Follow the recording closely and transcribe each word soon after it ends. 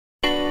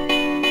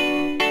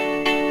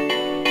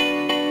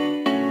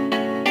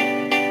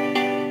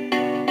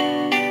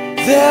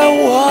There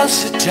was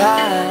a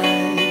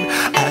time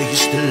I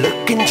used to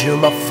look into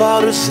my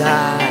father's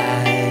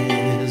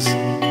eyes.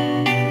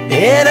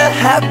 In a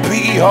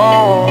happy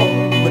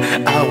home,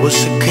 I was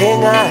a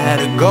king, I had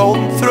a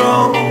golden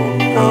throne.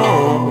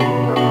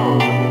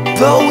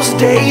 Those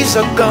days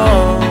are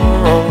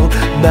gone,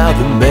 now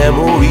the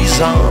memories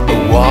on the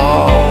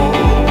wall.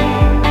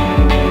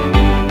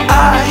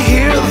 I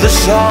hear the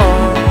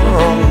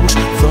songs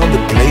from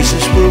the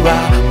places where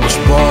I was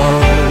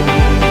born.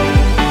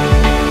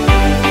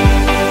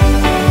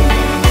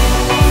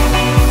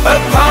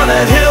 Upon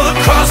that hill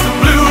across the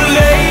blue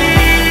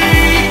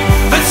lake,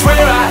 that's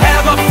where I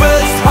had my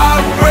first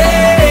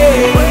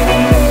heartbreak.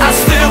 I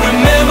still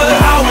remember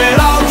how it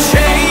all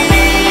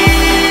changed.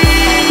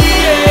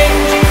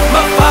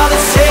 My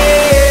father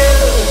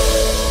said,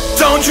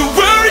 don't you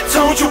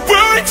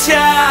worry,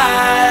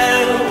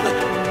 child.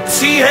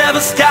 See,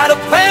 heaven's got a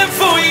plan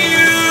for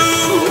you.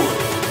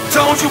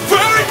 Don't you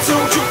worry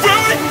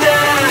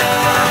now.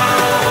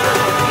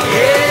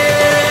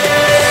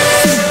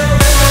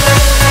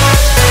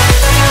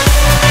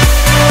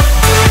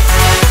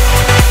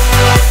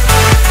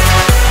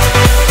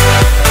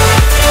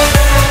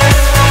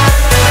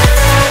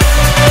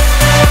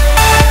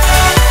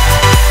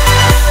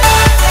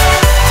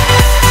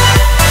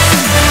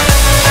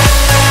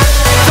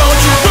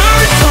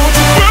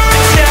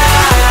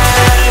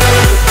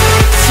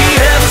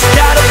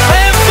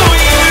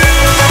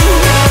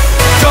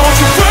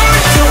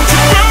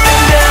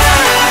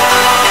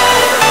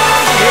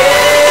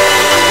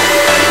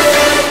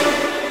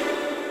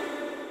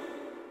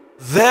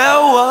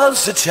 There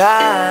was a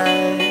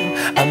time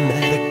I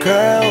met a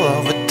girl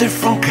of a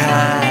different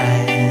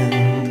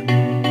kind.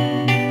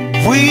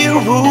 We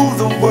ruled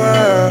the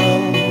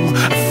world,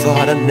 I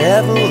thought I'd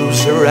never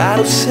lose her out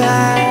of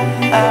sight.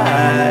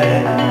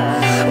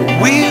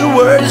 We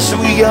were so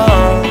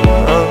young,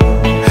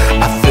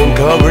 I think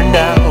of her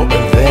now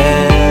and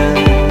then.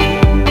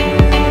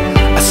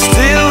 I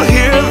still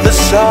hear the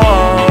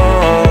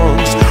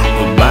songs,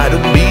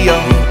 reminding me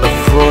of a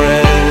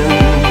friend.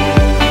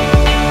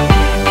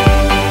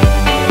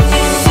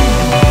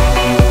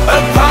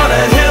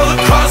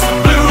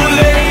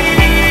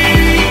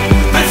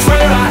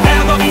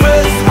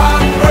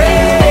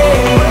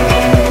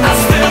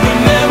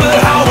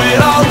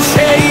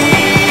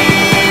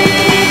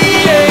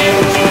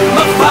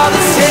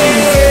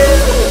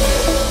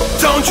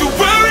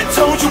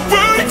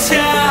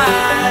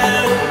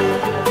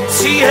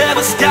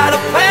 Heaven's got a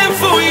plan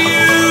for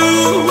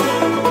you.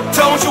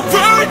 Don't you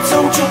worry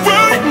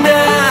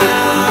now.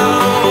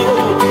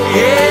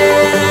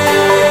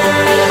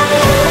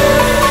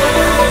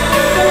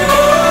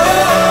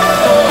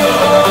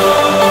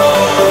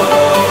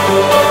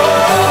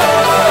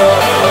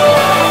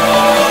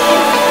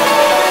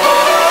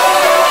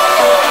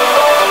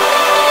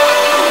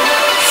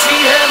 See,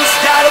 heaven's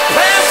got a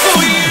plan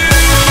for you.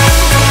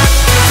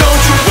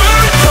 Don't you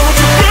worry,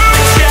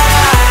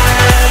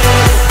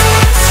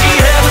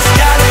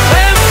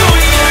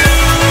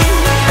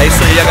 é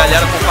isso aí, a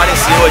galera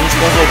compareceu, a gente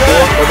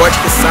convocou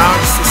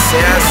RoboticSounds,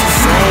 sucesso,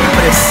 som,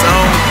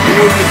 pressão,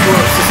 público,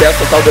 sucesso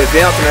total do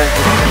evento, né?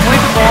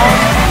 Muito bom,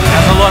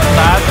 casa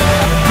lotada,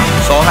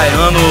 sol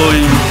raiando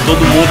e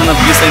todo mundo na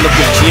pista ainda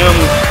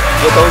curtindo.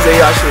 Botamos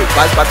aí, acho,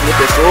 quase 4.000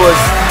 pessoas.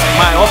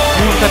 Maior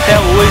público até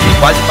hoje.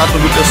 Quase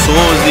 4.000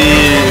 pessoas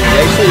e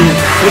é isso aí.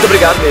 Muito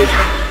obrigado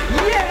mesmo.